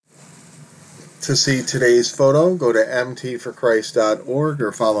To see today's photo, go to mtforchrist.org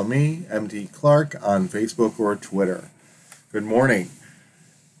or follow me, MT Clark, on Facebook or Twitter. Good morning.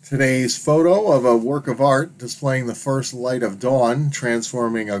 Today's photo of a work of art displaying the first light of dawn,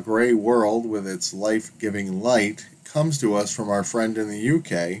 transforming a gray world with its life-giving light, comes to us from our friend in the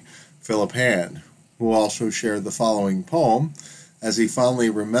UK, Philip Hand, who also shared the following poem as he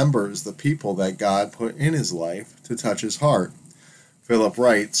fondly remembers the people that God put in his life to touch his heart. Philip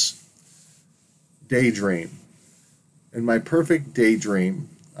writes, Daydream. In my perfect daydream,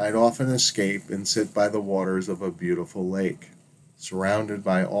 I'd often escape and sit by the waters of a beautiful lake, surrounded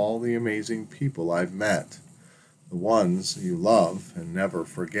by all the amazing people I've met, the ones you love and never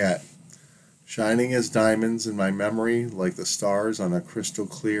forget, shining as diamonds in my memory like the stars on a crystal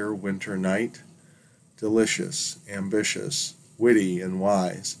clear winter night. Delicious, ambitious, witty, and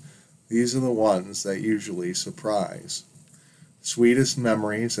wise, these are the ones that usually surprise. Sweetest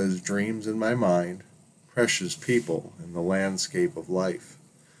memories as dreams in my mind, precious people in the landscape of life,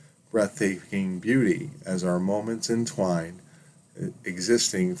 breathtaking beauty as our moments entwine,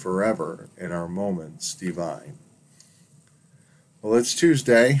 existing forever in our moments divine. Well, it's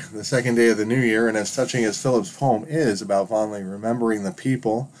Tuesday, the second day of the new year, and as touching as Philip's poem is about fondly remembering the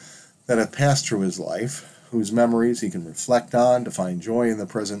people that have passed through his life, whose memories he can reflect on to find joy in the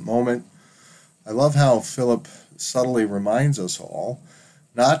present moment, I love how Philip subtly reminds us all,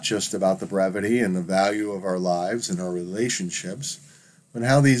 not just about the brevity and the value of our lives and our relationships, but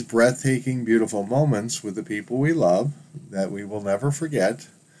how these breathtaking, beautiful moments with the people we love, that we will never forget,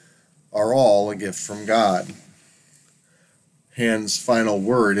 are all a gift from God. Hand's final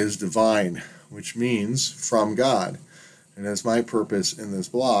word is divine, which means from God. And as my purpose in this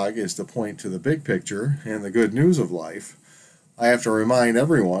blog is to point to the big picture and the good news of life, I have to remind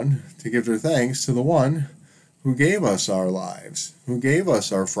everyone to give their thanks to the one who gave us our lives, who gave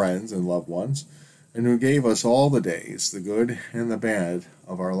us our friends and loved ones, and who gave us all the days, the good and the bad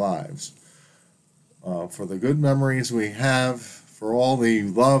of our lives. For the good memories we have, for all the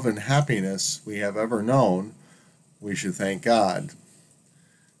love and happiness we have ever known, we should thank God.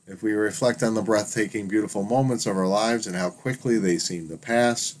 If we reflect on the breathtaking, beautiful moments of our lives and how quickly they seem to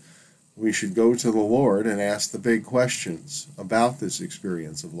pass, we should go to the Lord and ask the big questions about this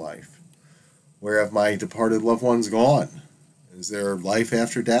experience of life. Where have my departed loved ones gone? Is there life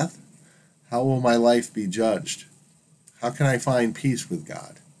after death? How will my life be judged? How can I find peace with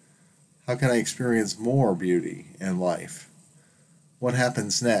God? How can I experience more beauty and life? What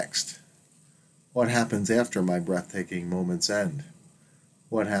happens next? What happens after my breathtaking moments end?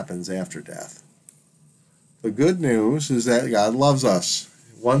 What happens after death? The good news is that God loves us,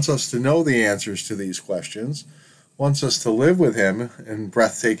 wants us to know the answers to these questions, wants us to live with him in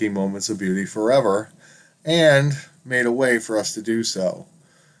breathtaking moments of beauty forever, and made a way for us to do so.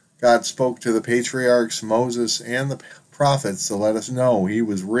 God spoke to the patriarchs, Moses, and the prophets to let us know he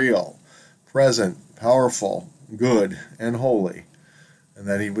was real, present, powerful, good, and holy, and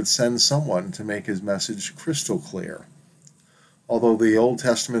that he would send someone to make his message crystal clear. Although the Old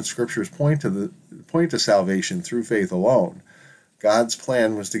Testament scriptures point to salvation through faith alone, God's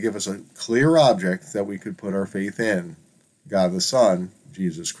plan was to give us a clear object that we could put our faith in, God the Son,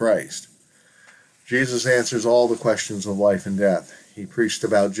 Jesus Christ. Jesus answers all the questions of life and death. He preached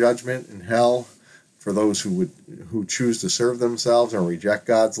about judgment and hell for those who choose to serve themselves and reject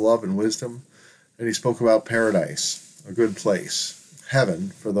God's love and wisdom. And he spoke about paradise, a good place, heaven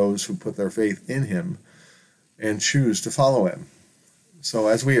for those who put their faith in him and choose to follow him. So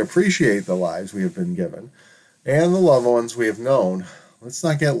as we appreciate the lives we have been given, and the loved ones we have known, let's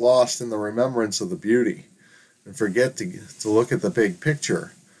not get lost in the remembrance of the beauty and forget to look at the big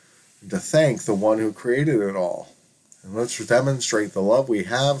picture and to thank the one who created it all. And let's demonstrate the love we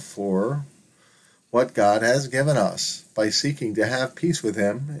have for what God has given us by seeking to have peace with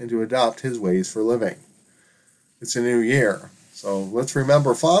him and to adopt his ways for living. It's a new year, so let's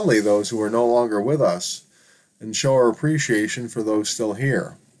remember fondly those who are no longer with us and show our appreciation for those still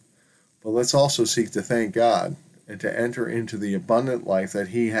here. But let's also seek to thank God and to enter into the abundant life that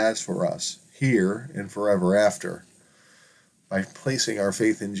he has for us here and forever after by placing our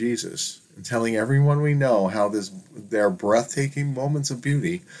faith in Jesus and telling everyone we know how their breathtaking moments of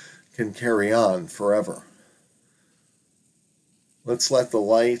beauty can carry on forever. Let's let the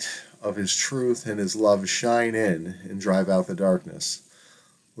light of his truth and his love shine in and drive out the darkness.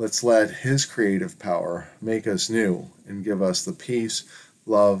 Let's let his creative power make us new and give us the peace,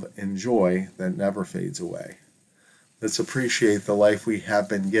 love, and joy that never fades away. Let's appreciate the life we have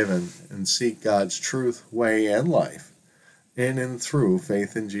been given and seek God's truth, way, and life in and through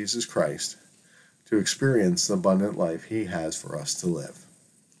faith in Jesus Christ to experience the abundant life he has for us to live.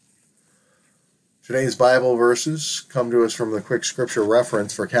 Today's Bible verses come to us from the Quick Scripture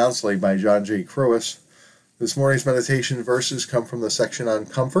Reference for Counseling by John J. Crewis. This morning's meditation verses come from the section on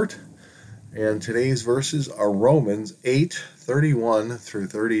comfort, and today's verses are Romans 8:31 through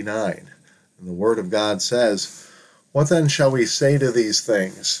 39. And the Word of God says, "What then shall we say to these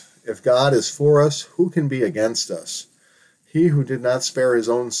things? If God is for us, who can be against us? He who did not spare his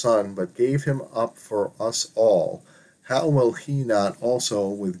own Son, but gave him up for us all, how will he not also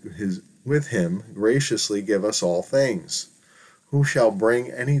with him graciously give us all things? Who shall bring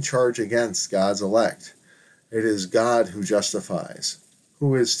any charge against God's elect? It is God who justifies.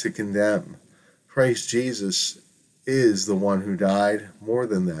 Who is to condemn? Christ Jesus is the one who died, more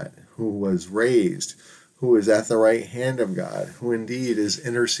than that, who was raised, who is at the right hand of God, who indeed is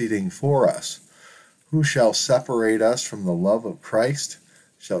interceding for us. Who shall separate us from the love of Christ?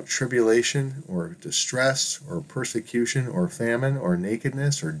 Shall tribulation, or distress, or persecution, or famine, or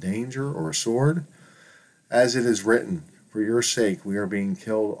nakedness, or danger, or sword? As it is written, for your sake we are being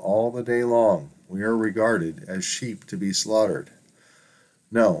killed all the day long. We are regarded as sheep to be slaughtered.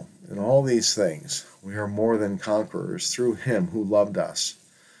 No, in all these things we are more than conquerors through him who loved us.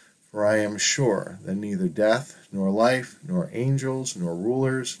 For I am sure that neither death, nor life, nor angels, nor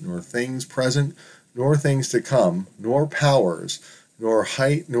rulers, nor things present, nor things to come, nor powers, nor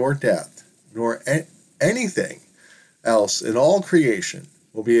height, nor depth, nor anything else in all creation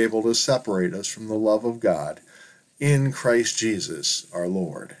will be able to separate us from the love of God in Christ Jesus our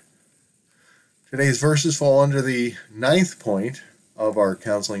Lord." Today's verses fall under the 9th point of our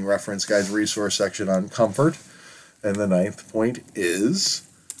Counseling Reference Guide's resource section on comfort, and the 9th point is,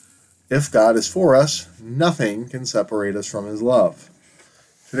 if God is for us, nothing can separate us from his love.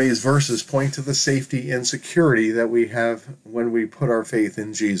 Today's verses point to the safety and security that we have when we put our faith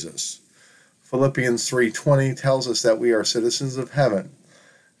in Jesus. Philippians 3:20 tells us that we are citizens of heaven,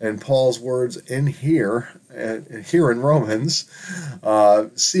 and Paul's words here in Romans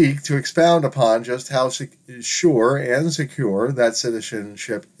seek to expound upon just how sure and secure that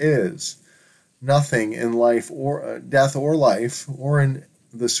citizenship is. Nothing in life or death or life or in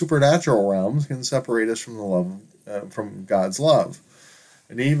the supernatural realms can separate us from the love from God's love.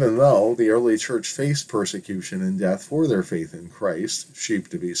 And even though the early church faced persecution and death for their faith in Christ, sheep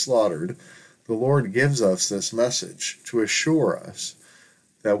to be slaughtered, the Lord gives us this message to assure us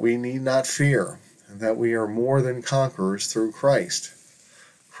that we need not fear and that we are more than conquerors through Christ.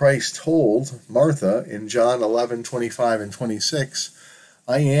 Christ told Martha in John 11:25 and 26,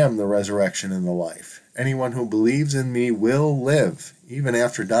 "I am the resurrection and the life. Anyone who believes in me will live, even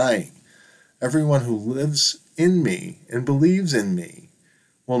after dying. Everyone who lives in me and believes in me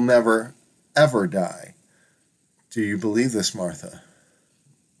will never, ever die." Do you believe this, Martha?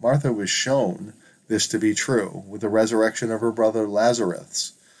 Martha was shown this to be true with the resurrection of her brother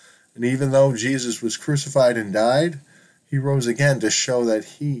Lazarus. And even though Jesus was crucified and died, he rose again to show that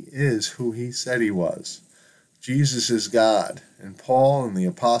he is who he said he was. Jesus is God, and Paul and the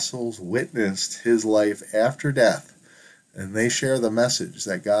apostles witnessed his life after death, and they share the message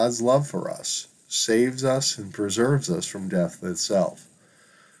that God's love for us saves us and preserves us from death itself.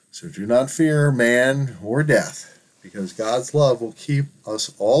 So do not fear man or death, because God's love will keep us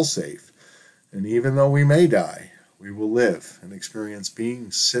all safe. And even though we may die, we will live and experience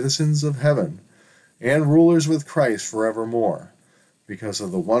being citizens of heaven and rulers with Christ forevermore, because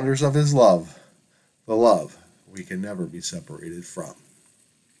of the wonders of his love, the love we can never be separated from.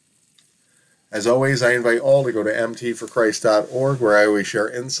 As always, I invite all to go to mtforchrist.org, where I always share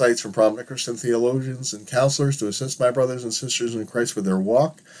insights from prominent Christian theologians and counselors to assist my brothers and sisters in Christ with their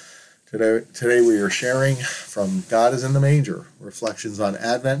walk. Today we are sharing from God is in the Manger, Reflections on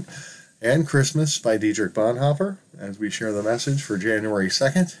Advent and Christmas by Dietrich Bonhoeffer, as we share the message for January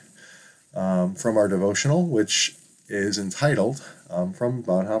 2nd from our devotional, which is entitled, from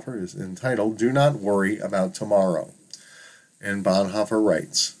Bonhoeffer, is entitled, "Do Not Worry About Tomorrow." And Bonhoeffer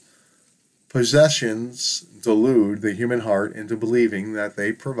writes, "Possessions delude the human heart into believing that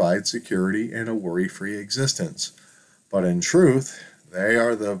they provide security and a worry-free existence. But in truth, they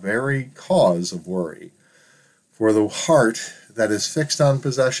are the very cause of worry. For the heart that is fixed on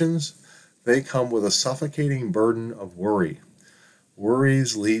possessions, they come with a suffocating burden of worry.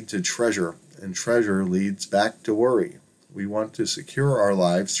 Worries lead to treasure, and treasure leads back to worry. We want to secure our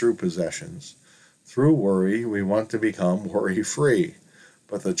lives through possessions. Through worry, we want to become worry-free.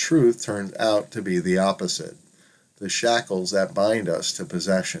 But the truth turns out to be the opposite. The shackles that bind us to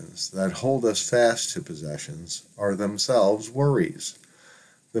possessions, that hold us fast to possessions, are themselves worries.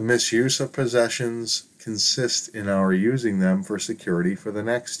 The misuse of possessions consists in our using them for security for the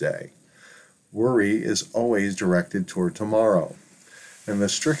next day. Worry is always directed toward tomorrow. In the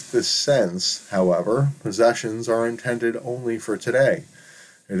strictest sense, however, possessions are intended only for today.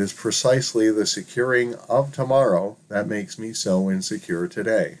 It is precisely the securing of tomorrow that makes me so insecure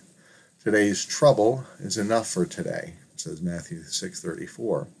today. Today's trouble is enough for today, says Matthew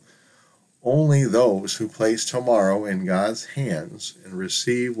 6:34. Only those who place tomorrow in God's hands and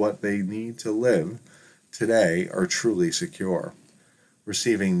receive what they need to live today are truly secure.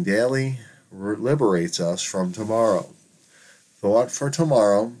 Receiving daily liberates us from tomorrow. Thought for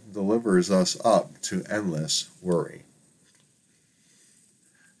tomorrow delivers us up to endless worry.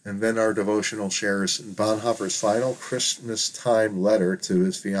 And then our devotional shares Bonhoeffer's final Christmas time letter to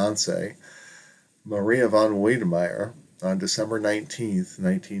his fiancée, Maria von Wedemeyer, on December 19th,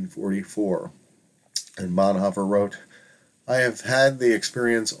 1944. And Bonhoeffer wrote, I have had the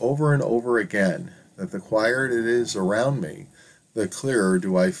experience over and over again that the quieter it is around me, the clearer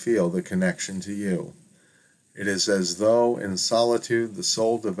do I feel the connection to you. It is as though in solitude the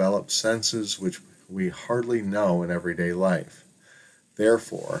soul develops senses which we hardly know in everyday life.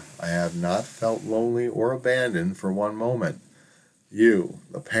 Therefore, I have not felt lonely or abandoned for one moment. You,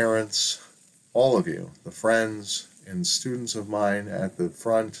 the parents, all of you, the friends and students of mine at the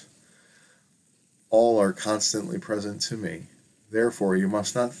front, all are constantly present to me. Therefore, you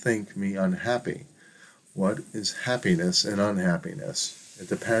must not think me unhappy. What is happiness and unhappiness? It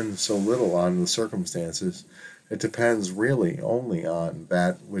depends so little on the circumstances. It depends really only on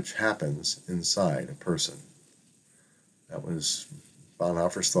that which happens inside a person. That was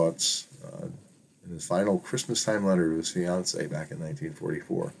Bonhoeffer's thoughts in his final Christmas time letter to his fiancée back in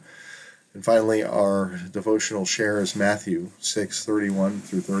 1944. And finally, our devotional share is Matthew 6:31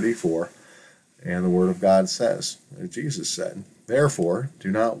 through 34. And the Word of God says, Jesus said, Therefore,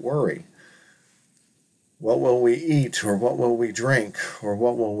 do not worry. What will we eat, or what will we drink, or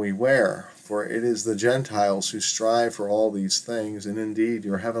what will we wear? For it is the Gentiles who strive for all these things, and indeed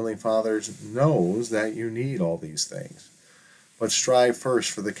your heavenly Father knows that you need all these things. But strive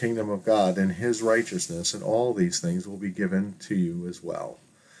first for the kingdom of God and his righteousness, and all these things will be given to you as well.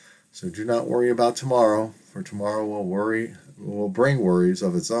 So do not worry about tomorrow, for tomorrow will bring worries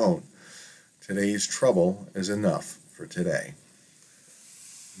of its own. Today's trouble is enough for today.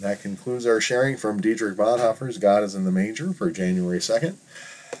 And that concludes our sharing from Dietrich Bonhoeffer's God is in the Manger for January 2nd.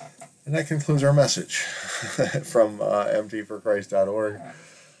 And that concludes our message from mtforchrist.org.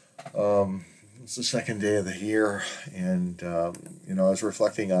 It's the second day of the year, and I was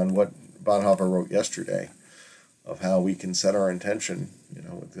reflecting on what Bonhoeffer wrote yesterday of how we can set our intention,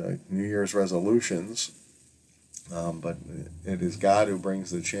 with the New Year's resolutions, but it is God who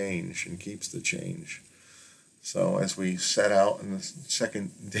brings the change and keeps the change. So as we set out in the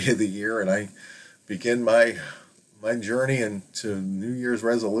second day of the year, and I begin my journey into New Year's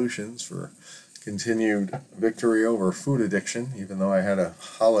resolutions for continued victory over food addiction, even though I had a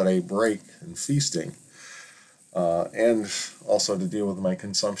holiday break and feasting, and also to deal with my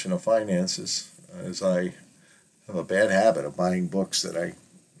consumption of finances, as I have a bad habit of buying books that I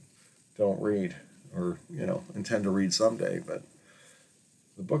don't read or intend to read someday, but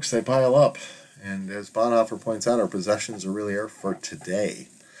the books, they pile up. And as Bonhoeffer points out, our possessions are really for today.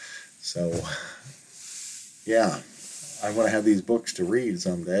 So, yeah, I want to have these books to read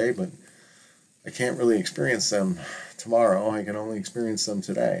someday, but I can't really experience them tomorrow. I can only experience them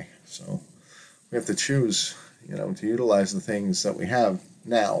today. So we have to choose, to utilize the things that we have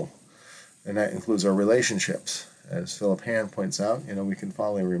now, and that includes our relationships. As Philip Hand points out, we can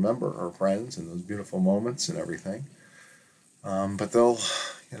finally remember our friends and those beautiful moments and everything. But they'll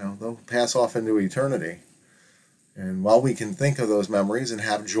pass off into eternity. And while we can think of those memories and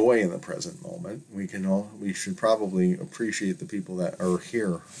have joy in the present moment, we should probably appreciate the people that are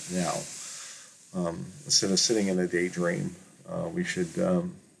here now. Instead of sitting in a daydream, we should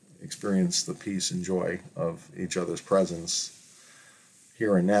experience the peace and joy of each other's presence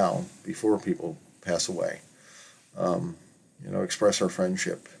here and now before people pass away. Express our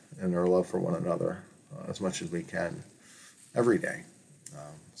friendship and our love for one another as much as we can every day.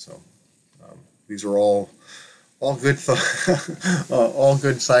 These are all good all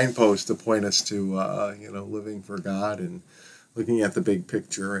good signposts to point us to living for God and looking at the big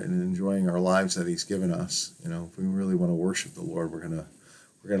picture and enjoying our lives that He's given us. If we really want to worship the Lord, we're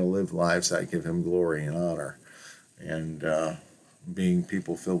gonna live lives that give Him glory and honor, and being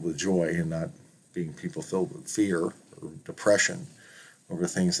people filled with joy and not being people filled with fear or depression over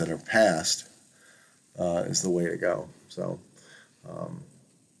things that are past is the way to go. So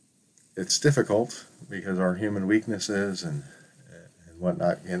it's difficult because our human weaknesses and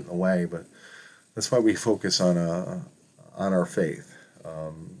whatnot get in the way, but that's why we focus on our faith.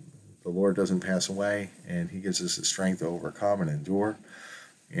 the Lord doesn't pass away, and he gives us the strength to overcome and endure.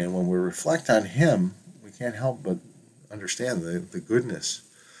 And when we reflect on him, we can't help but understand the goodness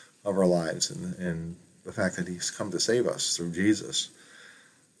of our lives and the fact that he's come to save us through Jesus.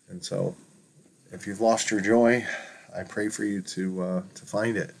 And so if you've lost your joy, I pray for you to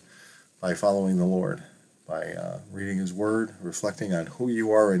find it by following the Lord, by reading his word, reflecting on who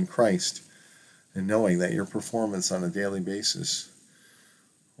you are in Christ, and knowing that your performance on a daily basis,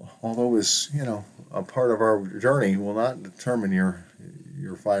 although is a part of our journey, will not determine your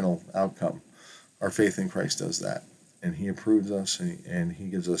final outcome. Our faith in Christ does that, and he approves us, and he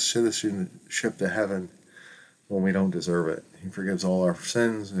gives us citizenship to heaven when we don't deserve it. He forgives all our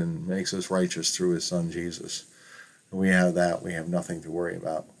sins and makes us righteous through his son Jesus. And we have that. We have nothing to worry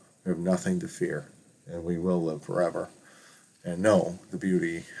about. We have nothing to fear, and we will live forever and know the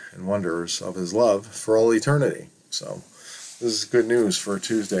beauty and wonders of his love for all eternity. So this is good news for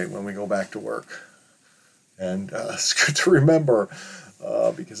Tuesday when we go back to work. And it's good to remember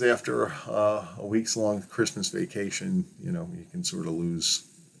because after a week's long Christmas vacation, you can sort of lose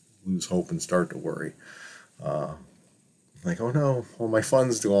hope and start to worry. Like, oh no, well, my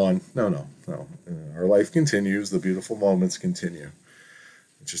fun's gone. No. Our life continues. The beautiful moments continue.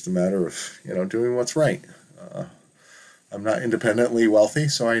 It's just a matter of, doing what's right. I'm not independently wealthy,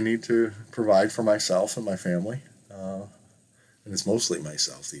 so I need to provide for myself and my family. And it's mostly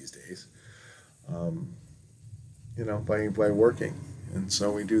myself these days, by working. And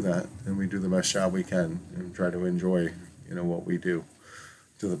so we do that, and we do the best job we can and try to enjoy, what we do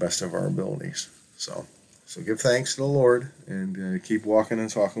to the best of our abilities. So give thanks to the Lord and keep walking and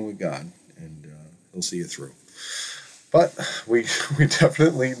talking with God, and he'll see you through. But we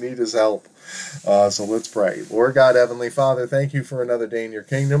definitely need his help. So let's pray. Lord God, Heavenly Father, thank you for another day in your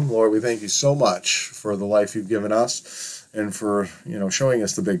kingdom. Lord, we thank you so much for the life you've given us and for, showing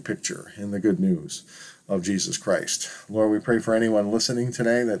us the big picture and the good news of Jesus Christ. Lord, we pray for anyone listening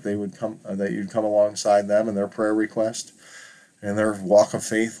today that that you'd come alongside them in their prayer request and their walk of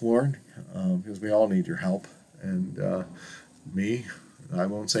faith, Lord, because we all need your help. And I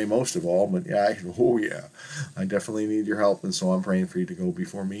won't say most of all, but I definitely need your help, and so I'm praying for you to go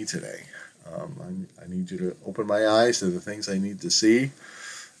before me today. I need you to open my eyes to the things I need to see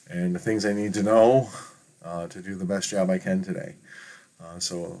and the things I need to know to do the best job I can today.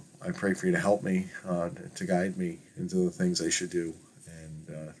 So I pray for you to help me, to guide me into the things I should do, and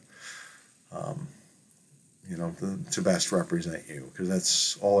to best represent you, because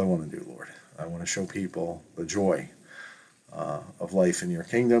that's all I want to do, Lord. I want to show people the joy of life in your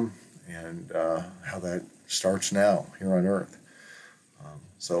kingdom, and how that starts now here on earth.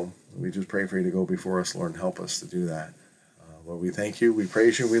 So we just pray for you to go before us, Lord, and help us to do that. Lord, we thank you, we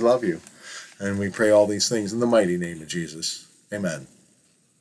praise you, we love you, and we pray all these things in the mighty name of Jesus. Amen.